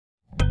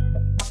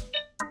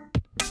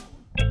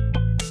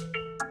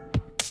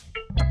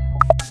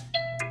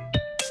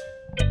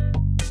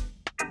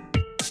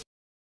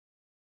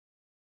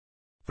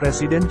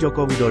Presiden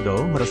Joko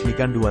Widodo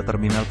meresmikan 2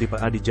 terminal tipe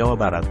A di Jawa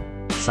Barat,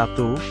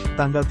 Sabtu,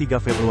 tanggal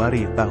 3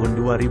 Februari tahun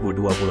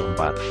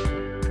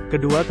 2024.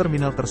 Kedua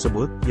terminal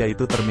tersebut,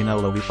 yaitu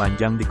Terminal Lewi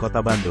Panjang di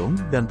Kota Bandung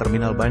dan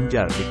Terminal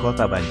Banjar di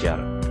Kota Banjar.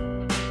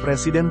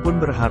 Presiden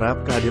pun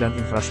berharap kehadiran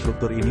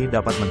infrastruktur ini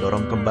dapat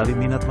mendorong kembali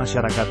minat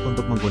masyarakat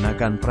untuk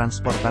menggunakan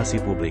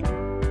transportasi publik.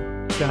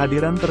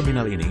 Kehadiran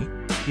terminal ini,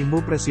 imbu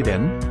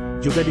Presiden,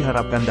 juga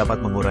diharapkan dapat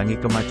mengurangi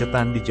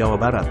kemacetan di Jawa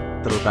Barat,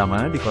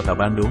 terutama di Kota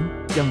Bandung,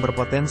 yang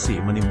berpotensi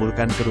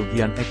menimbulkan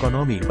kerugian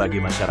ekonomi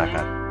bagi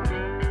masyarakat.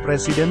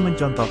 Presiden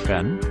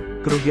mencontohkan,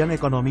 kerugian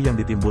ekonomi yang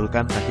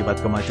ditimbulkan akibat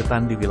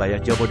kemacetan di wilayah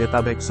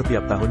Jabodetabek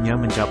setiap tahunnya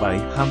mencapai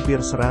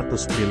hampir 100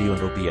 triliun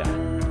rupiah.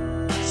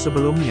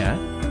 Sebelumnya,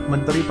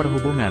 Menteri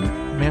Perhubungan,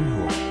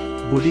 Menhu,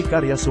 Budi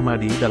Karya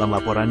Sumadi dalam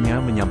laporannya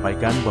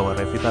menyampaikan bahwa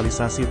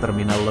revitalisasi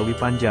Terminal Lewi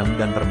Panjang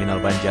dan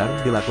Terminal Banjar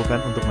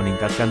dilakukan untuk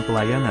meningkatkan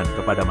pelayanan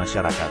kepada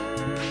masyarakat.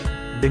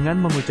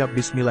 Dengan mengucap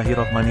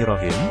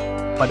Bismillahirrohmanirrohim,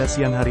 pada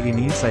siang hari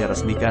ini saya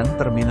resmikan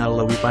Terminal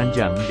Lewi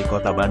Panjang di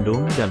Kota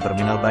Bandung dan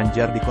Terminal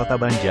Banjar di Kota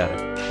Banjar,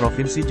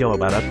 Provinsi Jawa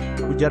Barat,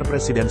 ujar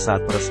Presiden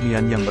saat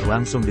peresmian yang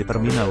berlangsung di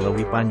Terminal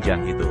Lewi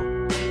Panjang itu.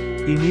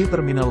 Ini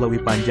Terminal Lewi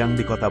Panjang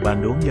di Kota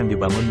Bandung yang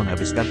dibangun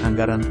menghabiskan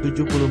anggaran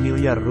 70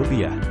 miliar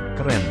rupiah,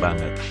 keren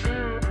banget.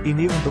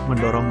 Ini untuk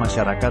mendorong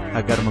masyarakat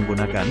agar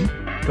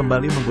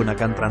kembali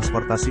menggunakan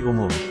transportasi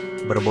umum,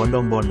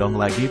 berbondong-bondong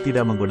lagi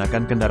tidak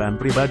menggunakan kendaraan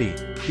pribadi,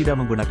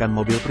 tidak menggunakan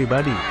mobil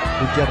pribadi,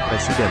 ujar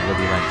Presiden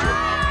lebih lanjut.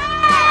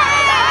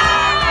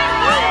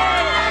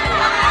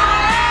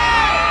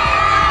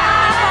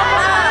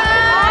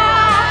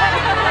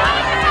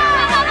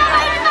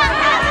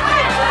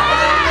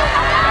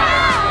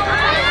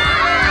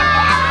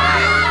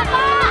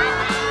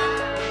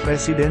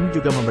 Presiden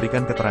juga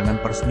memberikan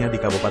keterangan persnya di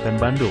Kabupaten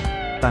Bandung,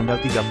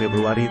 tanggal 3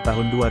 Februari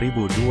tahun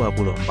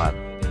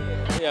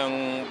 2024.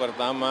 Yang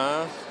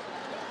pertama,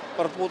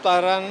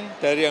 perputaran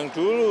dari yang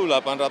dulu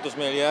 800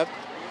 miliar,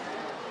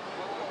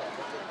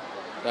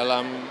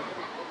 dalam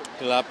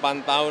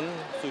 8 tahun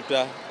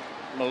sudah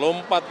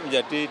melompat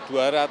menjadi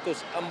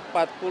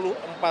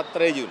 244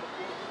 triliun.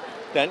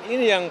 Dan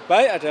ini yang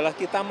baik adalah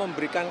kita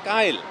memberikan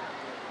kail,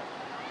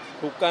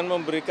 bukan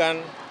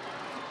memberikan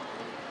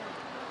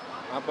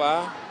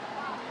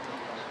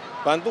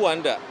bantuan,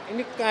 enggak.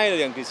 Ini kail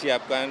yang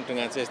disiapkan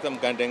dengan sistem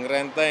gandeng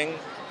renteng.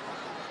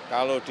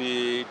 Kalau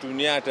di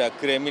dunia ada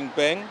Grameen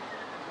Bank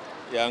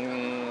yang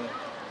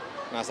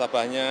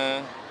nasabahnya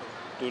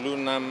dulu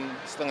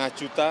 6,5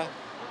 juta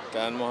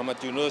dan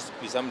Muhammad Yunus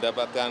bisa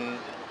mendapatkan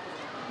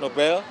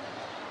Nobel.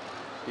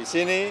 Di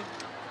sini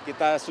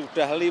kita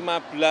sudah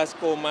 15,2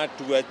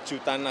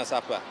 juta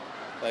nasabah.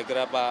 Saya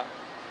kira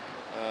Pak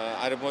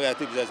Arif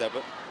Mulyadi bisa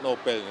dapat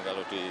Nobel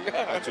kalau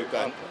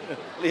diajukan.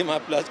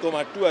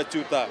 15,2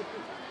 juta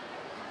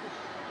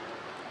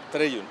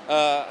triliun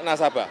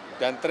nasabah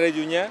dan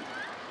triliunnya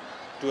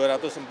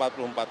 244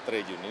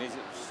 triliun. Ini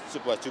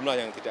sebuah jumlah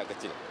yang tidak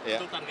kecil.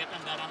 Ya. Untuk target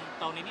anggaran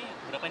tahun ini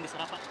berapa yang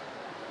diserap, Pak?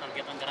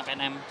 Target anggaran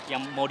PNM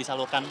yang mau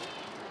disalurkan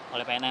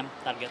oleh PNM,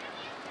 target?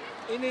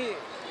 Ini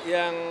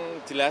yang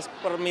jelas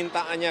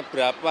permintaannya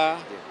berapa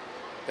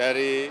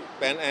dari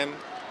PNM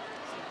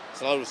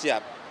selalu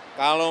siap.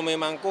 Kalau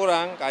memang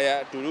kurang,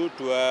 kayak dulu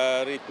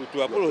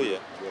 2020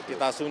 ya,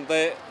 kita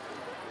suntik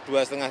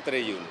 2,5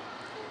 triliun.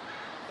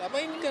 Tapi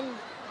ini kan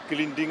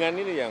gelindingan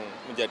ini yang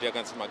menjadi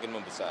akan semakin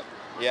membesar.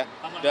 Ya,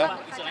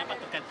 Pak, istilahnya Pak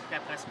terkait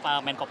Kepres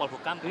Pak Menko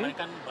Polhukam, kemarin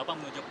kan Bapak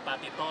menunjuk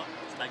Pak Tito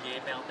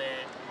sebagai PLT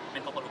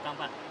Menko Polhukam,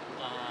 Pak.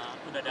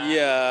 Udah ada...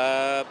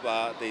 Iya,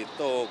 Pak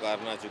Tito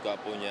karena juga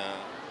punya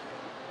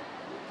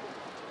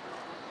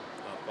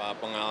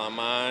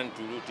pengalaman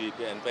dulu di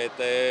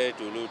BNPT,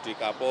 dulu di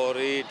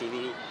Kapolri,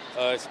 dulu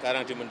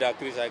sekarang di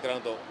Mendagri, saya kira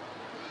untuk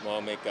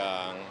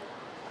memegang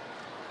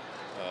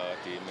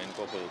di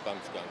Menko Polhukam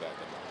juga enggak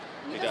ada.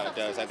 Tidak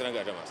ada, saya kira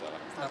enggak ada masalah.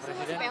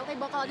 Presiden PLT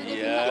bakal ada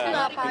definitif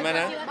nggak, Pak?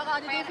 Gimana? Bakal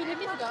ada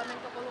definitif nggak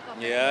Menko Polhukam?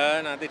 Ya,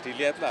 nanti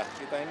dilihatlah.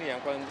 Kita ini yang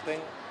paling penting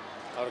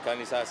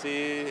organisasi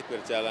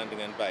berjalan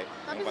dengan baik.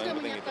 Tapi yang sudah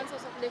penting menyiapkan itu.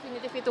 sosok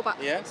definitif itu, Pak?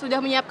 Ya? Sudah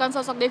menyiapkan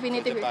sosok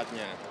definitif.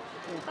 Secepatnya.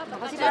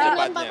 Dari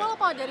non-parpol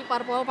apa dari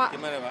parpol, Pak?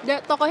 Gimana, Pak?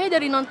 Tokohnya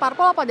dari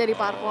non-parpol apa dari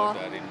parpol?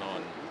 Dari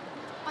non.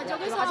 Pak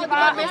Jokowi soal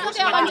debat besok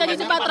yang akan jadi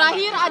debat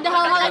terakhir, ada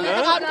hal-hal yang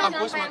ditekankan.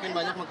 Kampus makin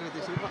banyak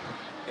mengkritisi, Pak.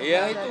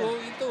 Iya,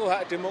 itu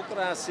hak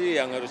demokrasi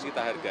yang harus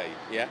kita hargai,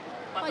 ya.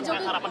 Pak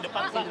Jokowi, harapan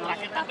debat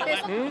terakhir kan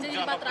besok jadi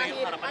debat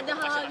terakhir, ada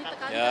hal-hal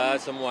ditekankan. Ya,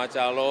 semua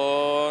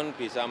calon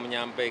bisa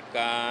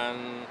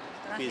menyampaikan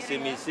visi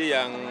misi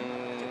yang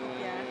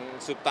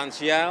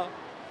substansial,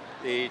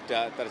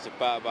 tidak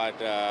terjebak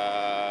pada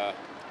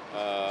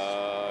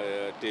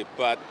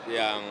debat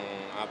yang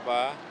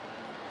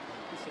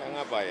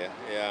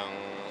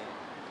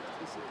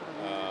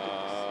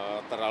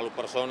terlalu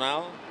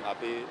personal,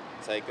 tapi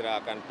saya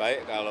kira akan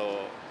baik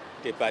kalau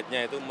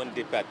debatnya itu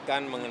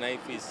mendebatkan mengenai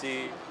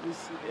visi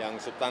yang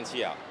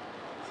substansial,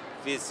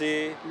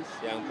 visi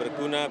yang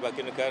berguna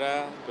bagi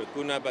negara,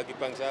 berguna bagi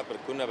bangsa,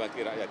 berguna bagi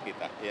rakyat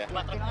kita. Ya.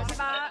 Terima kasih,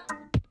 Pak.